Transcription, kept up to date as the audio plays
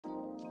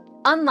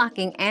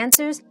unlocking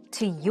answers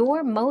to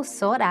your most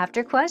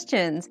sought-after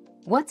questions.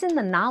 What's in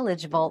the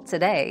Knowledge Vault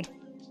today?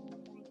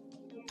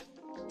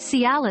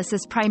 Cialis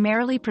is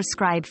primarily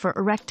prescribed for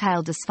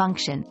erectile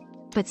dysfunction,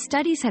 but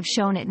studies have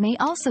shown it may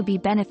also be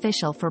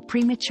beneficial for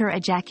premature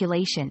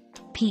ejaculation,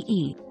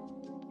 PE.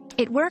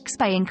 It works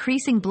by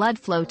increasing blood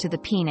flow to the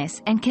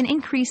penis and can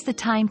increase the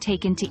time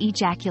taken to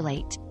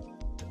ejaculate.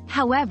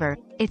 However,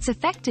 its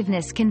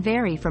effectiveness can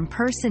vary from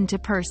person to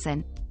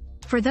person.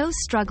 For those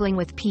struggling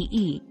with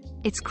PE,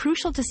 it's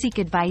crucial to seek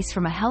advice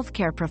from a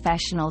healthcare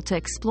professional to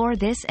explore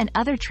this and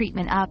other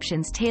treatment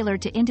options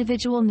tailored to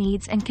individual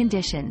needs and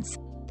conditions.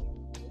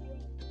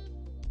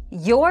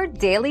 Your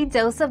daily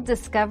dose of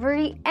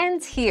discovery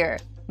ends here,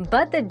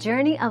 but the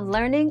journey of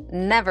learning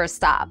never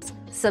stops.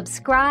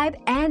 Subscribe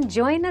and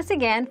join us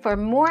again for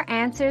more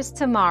answers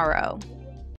tomorrow.